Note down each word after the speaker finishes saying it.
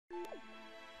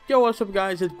Yo, what's up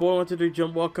guys, it's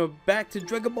Boy123 welcome back to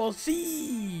Dragon Ball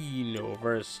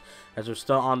Xenoverse, as we're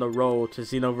still on the road to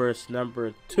Xenoverse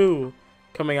number 2,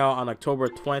 coming out on October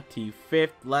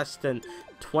 25th, less than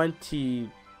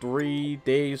 23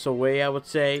 days away, I would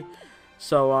say.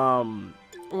 So,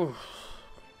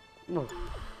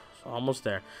 almost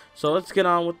there. So let's get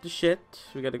on with the shit.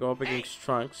 We gotta go up against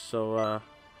Trunks, so,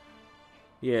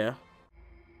 yeah.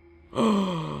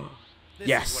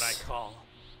 Yes! This is what I call...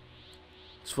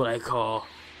 That's what I call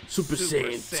Super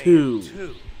Saiyan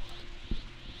 2.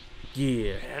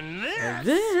 Yeah. And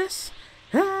this...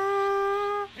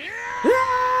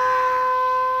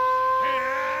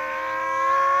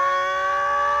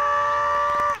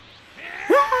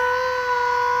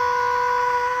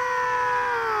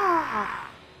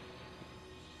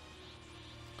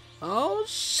 Oh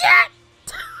shit!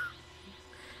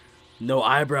 No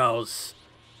eyebrows.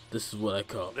 This is what I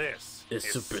call This it's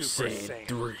is Super Super Saiyan Saiyan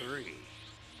 3. 3.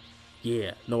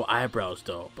 Yeah, no eyebrows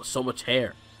though, but so much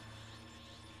hair.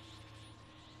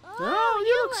 Oh,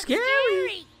 you look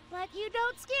scary. But you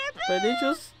don't scare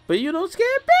But you don't scare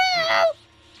Boo.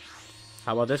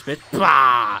 How about this bitch?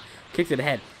 Bah! Kicked in the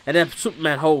head, and then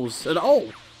Superman hose, and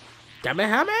oh,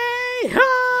 Kamehameha!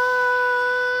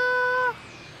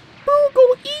 Boo,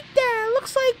 go eat that.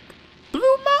 Looks like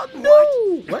Blue Mountain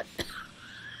Dew. What?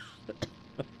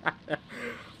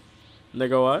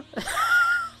 Nigga, what?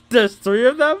 There's 3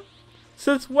 of them?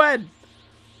 Since when?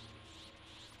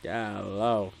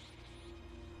 Hello.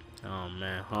 Oh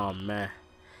man.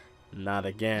 Not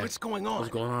again. What's going on?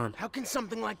 What's going on? How can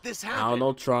something like this happen? I don't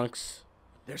know, Trunks.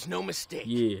 There's no mistake.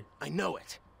 Yeah. I know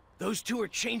it. Those two are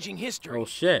changing history. Oh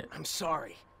shit. I'm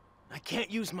sorry. I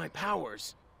can't use my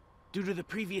powers due to the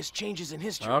previous changes in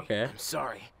history. Okay. I'm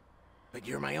sorry. But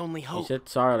you're my only You hope. said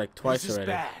sorry like twice This is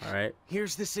already. bad. Alright.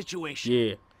 Here's the situation.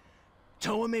 Yeah.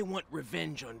 Toa may want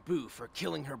revenge on Boo for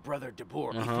killing her brother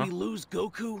Dabur. Uh-huh. If we lose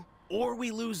Goku or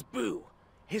we lose Boo,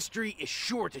 history is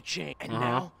sure to change. And Uh-huh.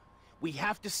 now, we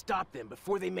have to stop them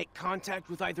before they make contact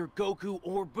with either Goku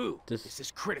or Boo. This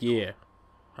is critical. Yeah.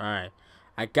 Alright.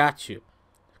 I got you.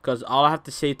 Because all I have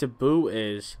to say to Boo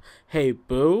is, hey,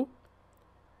 Boo.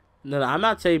 No, I'm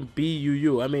not saying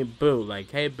B-U-U. I mean Boo.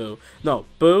 Like, hey, Boo. No,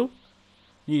 Boo.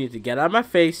 You need to get out of my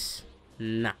face.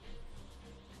 Nah.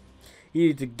 You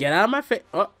need to get out of my face.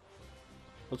 Oh.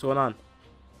 What's going on?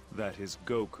 That is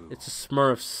Goku. It's a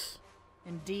Smurfs.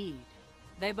 Indeed.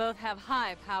 They both have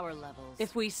high power levels.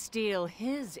 If we steal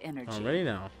his energy, Already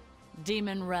now.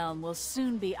 Demon Realm will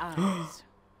soon be ours.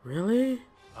 Really?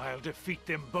 I'll defeat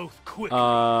them both quickly.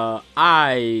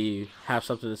 I have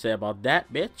something to say about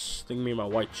that, bitch. Look at me in my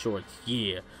white shorts.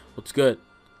 Yeah. What's good?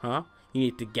 Huh? You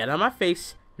need to get out of my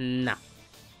face. Nah.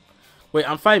 Wait,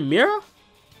 I'm fighting Mira?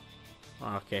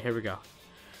 Okay, here we go.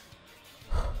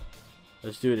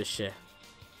 Let's do this shit.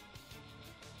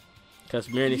 Because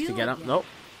Mira needs to get up. Nope.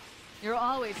 You're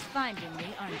always finding me,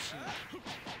 aren't you?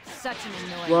 Such an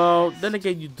annoying Well, pest. then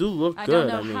again, you do look I good.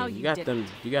 don't know how I mean, you you got did them. it.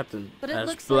 You got them. But it As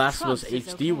looks like Blasphemous Trunks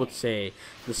is HD would okay. say,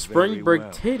 the spring Very break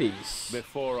well. titties.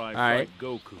 Before I Alright. fight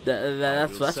Goku,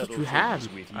 That's what you have.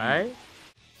 Alright.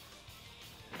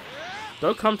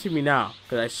 Don't come to me now,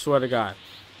 cause I swear to God.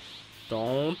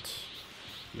 Don't.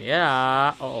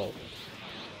 Yeah. Uh oh.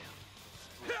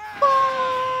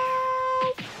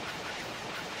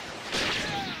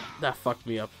 That fucked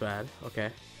me up bad.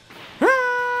 Okay.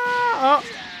 Oh.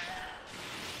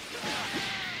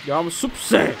 Yo, I'm a Super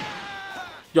Saiyan.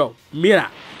 Yo, Mira.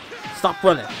 Stop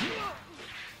running.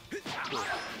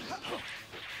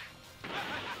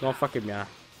 Don't fuck it, Mira.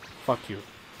 Fuck you.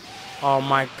 Oh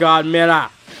my God,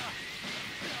 Mira.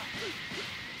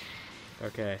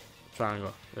 Okay.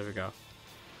 Triangle. There we go.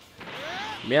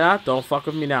 Mira, don't fuck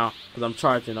with me now. Because I'm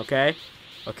charging, okay?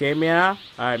 Okay, Mira?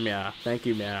 Alright, Mira. Thank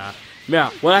you, Mira.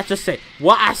 Mira, what I just say?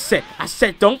 What I said? I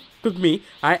said don't with me.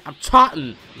 Alright? I'm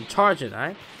charging. I'm charging,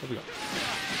 alright? Here we go.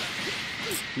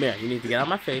 Mira, you need to get out of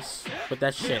my face with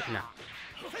that shit now.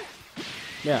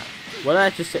 Mira, what did I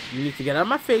just say? You need to get out of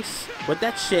my face with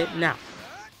that shit now.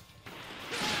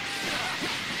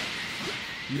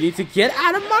 You need to get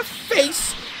out of my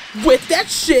face with that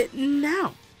shit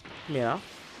now. Mira.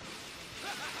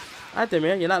 Alright there,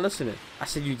 man. You're not listening. I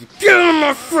said you need to get out of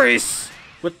my face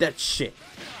with that shit.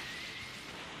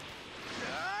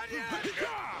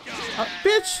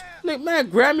 Bitch, like, man,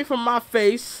 grab me from my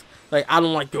face. Like, I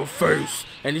don't like your face.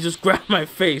 And he just grabbed my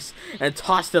face and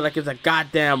tossed it like it's a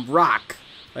goddamn rock.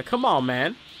 Like, come on,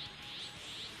 man.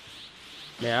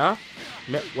 Yeah?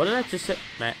 Man, what did I just say?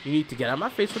 Man, you need to get out of my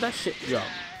face with that shit. Yo.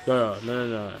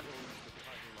 No.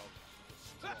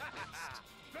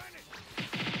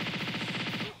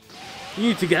 You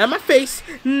need to get out of my face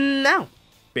now.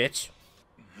 bitch.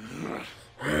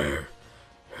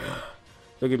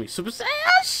 Look at me. Super Saiyan.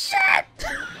 Oh, shit!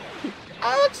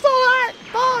 I look so hot.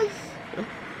 Pause.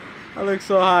 I look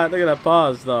so hot. Look at that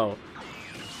pause, though.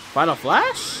 Final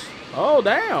Flash? Oh,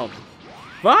 damn.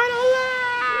 Final Flash!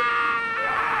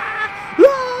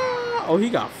 Oh, he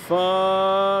got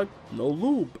fucked. No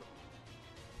lube.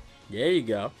 There you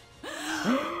go.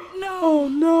 No. Oh,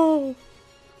 no.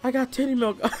 I got titty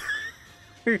milk.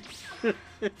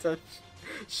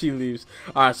 She leaves.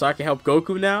 Alright, so I can help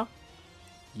Goku now?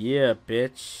 Yeah,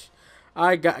 bitch.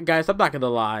 Alright, guys, I'm not gonna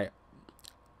lie.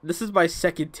 This is my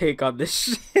second take on this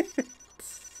shit.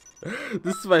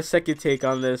 This is my second take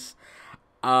on this.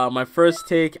 My first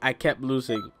take, I kept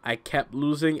losing. I kept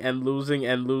losing and losing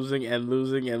and losing and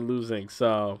losing and losing.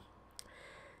 So,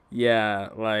 yeah,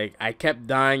 like, I kept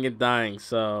dying and dying,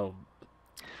 so.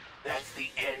 That's the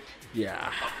end.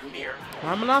 Yeah. Of Mira.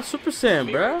 I'm not Super Saiyan,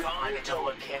 Mira bruh. gone,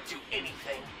 Toa can't do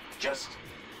anything. Just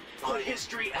put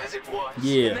history as it was.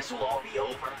 Yeah. And this will all be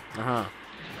over. Uh-huh.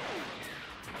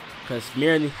 Because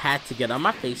Mira had to get on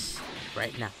my face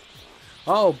right now.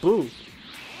 Oh, boo.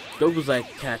 Goku's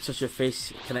like, can I touch your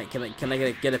face? Can I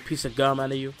get a piece of gum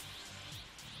out of you?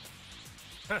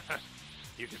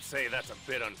 You could say that's a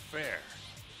bit unfair.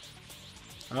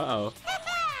 Uh-oh.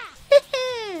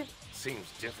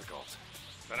 Seems difficult,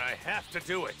 but I have to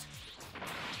do it.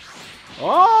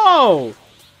 Oh!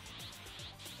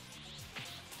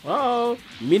 Uh-oh.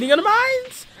 Meeting of the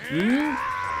minds? Meeting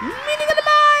of the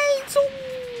minds!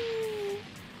 Ooh.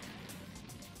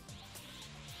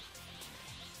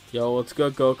 Yo, what's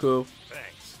good, Goku?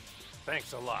 Thanks.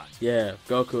 Thanks a lot. Yeah,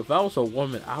 Goku, if I was a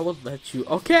woman, I would let you...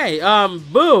 Okay,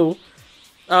 Boo!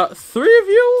 3 of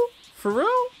you? For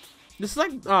real? This is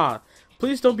like,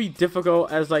 please don't be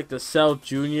difficult as, like, the Cell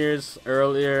Juniors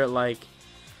earlier, like...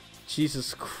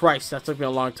 Jesus Christ, that took me a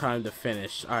long time to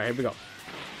finish. Alright, here we go.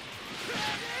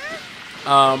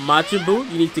 Majin Buu,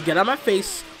 you need to get on my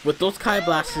face with those Kai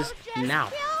Blasters now.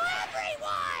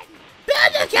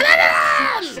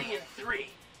 Super Saiyan 3.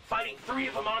 Fighting 3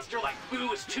 of a monster like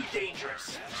Buu is too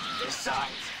dangerous.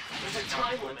 Besides, there's a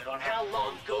time limit on how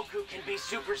long Goku can be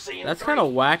Super Saiyan 3. That's kind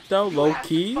of whack though, low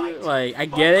key. Like, I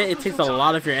get it, it takes a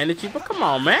lot of your energy, but come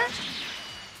on, man.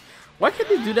 Why can't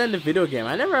they do that in the video game?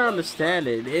 I never understand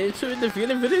it. In the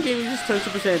video game, you just turn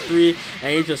Super Saiyan 3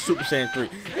 and you're just Super Saiyan 3.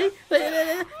 If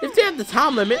they have the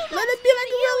time limit, let it be like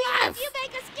in real life.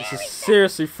 This is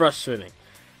seriously frustrating.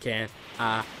 Can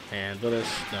I handle this?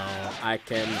 No, I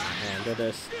cannot handle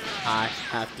this. I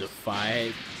have to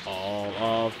fight all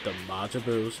of the Majin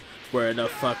Buus. Where the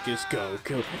fuck is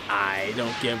Goku? I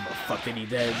don't give a fuck that he's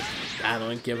dead. I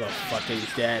don't give a fuck that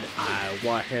he's dead. I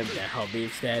want him to help me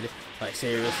instead. Like,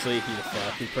 seriously, he's a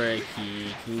fucking prick.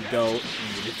 He can go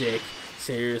eat a dick.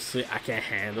 Seriously, I can't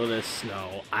handle this.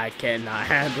 No, I cannot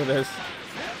handle this.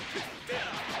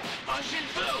 Majin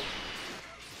Buu!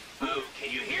 Buu,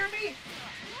 can you hear me?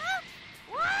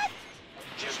 What?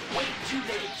 Just wait 2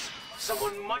 days.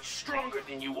 Someone much stronger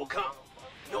than you will come.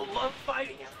 You'll love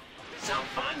fighting him. Sound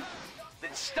fun?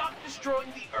 Then stop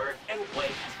destroying the Earth and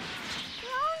wait.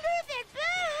 Stronger than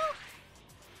Boo?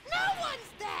 No one's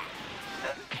that.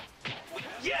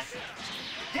 Yes!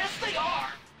 Yes, they are!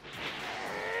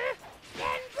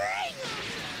 Then bring him!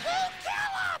 Boo,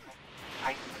 kill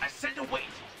him! I said to wait,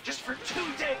 just for 2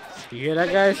 days. You hear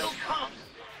that, guys? They'll come.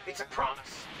 It's a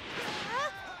promise.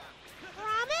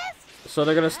 Promise? So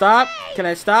they're gonna stop? Can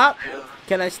I stop?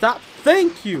 Can I stop?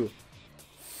 Thank you!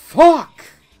 Fuck!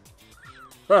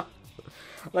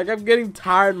 Like, I'm getting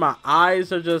tired. My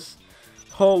eyes are just...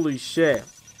 Holy shit.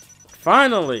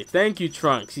 Finally! Thank you,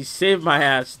 Trunks. He saved my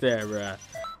ass there, bruh.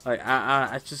 Like,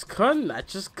 I just couldn't. I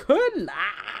just couldn't.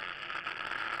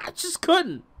 I just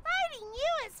couldn't. Fighting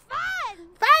you is fun!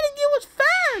 Fighting you was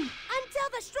fun! Until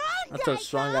the strong guy Until the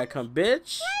strong guy come,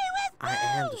 bitch. Play with I Boo!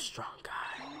 am the strong guy.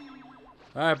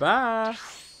 Alright, bye.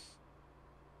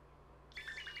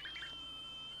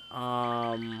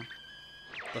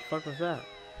 The fuck was that?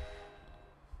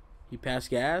 You pass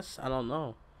gas? I don't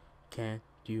know. Can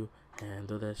you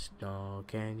handle this? No,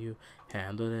 can you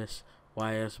handle this?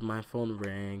 Why is my phone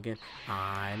ringing?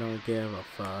 I don't give a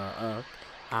fuck.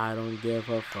 I don't give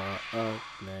a fuck.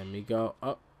 Let me go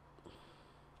up.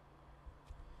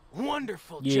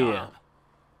 Wonderful Yeah. job.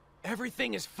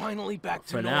 Everything is finally back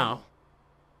to For normal. now.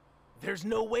 There's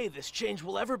no way this change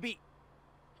will ever be...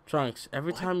 Trunks,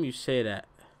 every time you say that.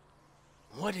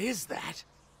 What is that?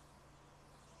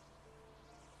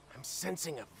 I'm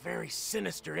sensing a very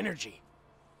sinister energy.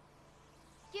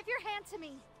 Give your hand to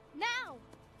me. Now!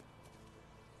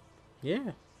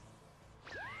 Yeah.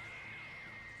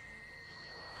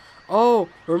 Oh,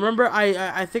 remember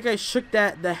I think I shook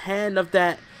the hand of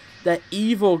that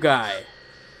evil guy.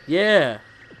 Yeah.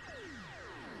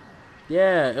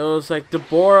 Yeah, it was like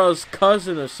Deborah's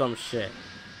cousin or some shit.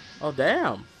 Oh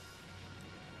damn.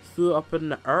 Flew up in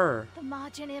the air. The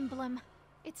Majin emblem.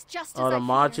 It's just Oh, as the I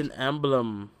Majin feared.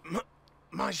 emblem.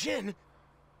 Majin?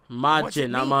 What's Majin, it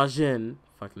not mean? Majin.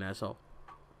 Fucking asshole.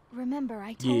 Remember,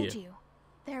 I told Yeah. you.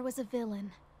 There was a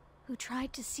villain who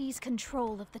tried to seize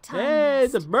control of the time Hey,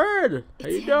 nest. the bird. How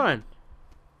It's you him. doing?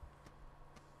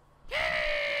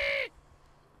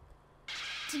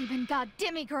 Demon God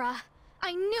Demigra.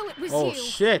 I knew it was Oh you.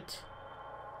 shit.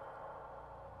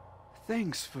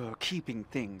 Thanks for keeping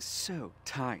things so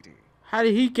tidy. How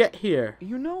did he get here?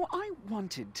 You know, I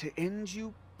wanted to end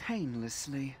you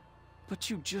painlessly, but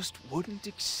you just wouldn't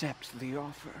accept the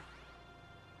offer.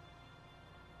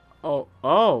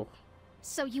 Oh.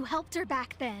 So you helped her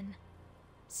back then.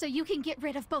 So you can get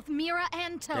rid of both Mira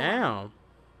and Toa. Damn.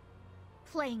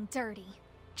 Playing dirty.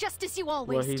 Just as you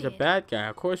always Well, he's did. a bad guy.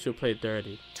 Of course you'll play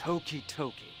dirty. Toki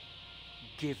Toki,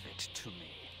 give it to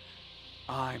me.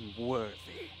 I'm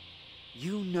worthy.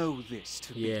 You know this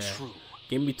to Yeah. be true.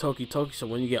 Give me Toki Toki so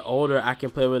when you get older, I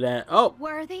can play with that. Oh.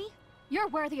 Worthy? You're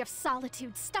worthy of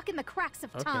solitude, stuck in the cracks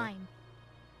of Okay. time.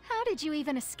 How did you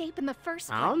even escape in the first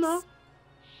place? I don't know.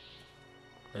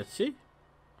 Let's see.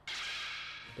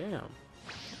 Damn.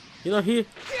 You know, he...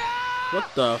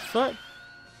 What the fuck?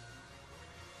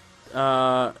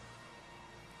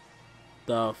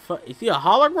 The fuck? Is he a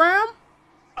hologram?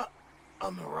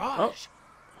 A mirage?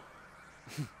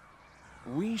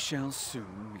 We shall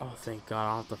soon meet. Oh, thank God. I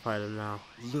don't have to fight him now.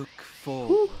 Look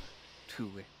forward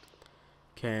to it.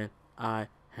 Can I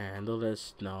handle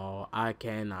this? No, I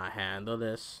cannot handle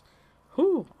this.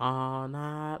 Whew. All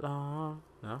night long.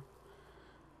 No?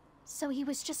 So he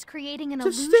was just creating an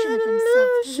Just illusion of an himself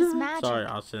through his illusion. magic. Sorry,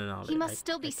 I'll send it out. He must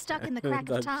still be stuck in the crack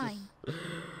of time.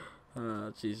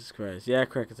 Oh, Jesus Christ. Yeah,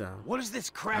 crack of time. What is this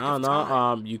I crack don't of know.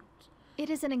 time? You... It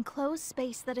is an enclosed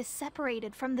space that is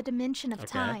separated from the dimension of Okay.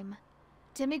 time.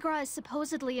 Demigra is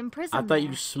supposedly I imprisoned thought there.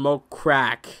 you smoked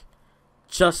crack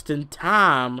just in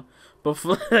time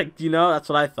before, like, you know, that's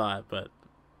what I thought, but...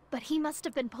 But he must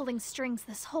have been pulling strings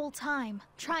this whole time,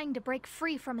 trying to break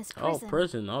free from his Oh, prison.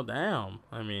 prison. Oh, damn.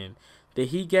 I mean, did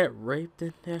he get raped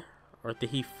in there? Or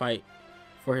did he fight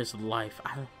for his life?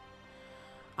 I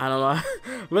don't know.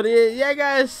 But yeah,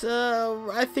 guys,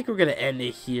 I think we're going to end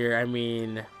it here. I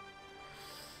mean,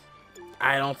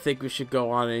 I don't think we should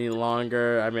go on any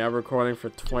longer. I mean, I'm recording for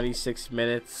 26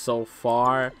 minutes so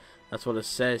far. That's what it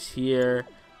says here.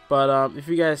 But if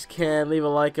you guys can, leave a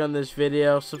like on this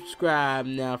video. Subscribe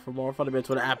now for more fun events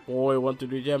with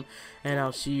AppBoy123Gem. And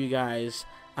I'll see you guys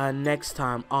next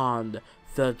time on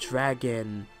the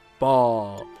Dragon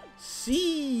Ball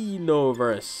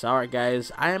Xenoverse. Alright,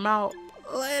 guys. I am out.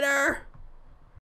 Later.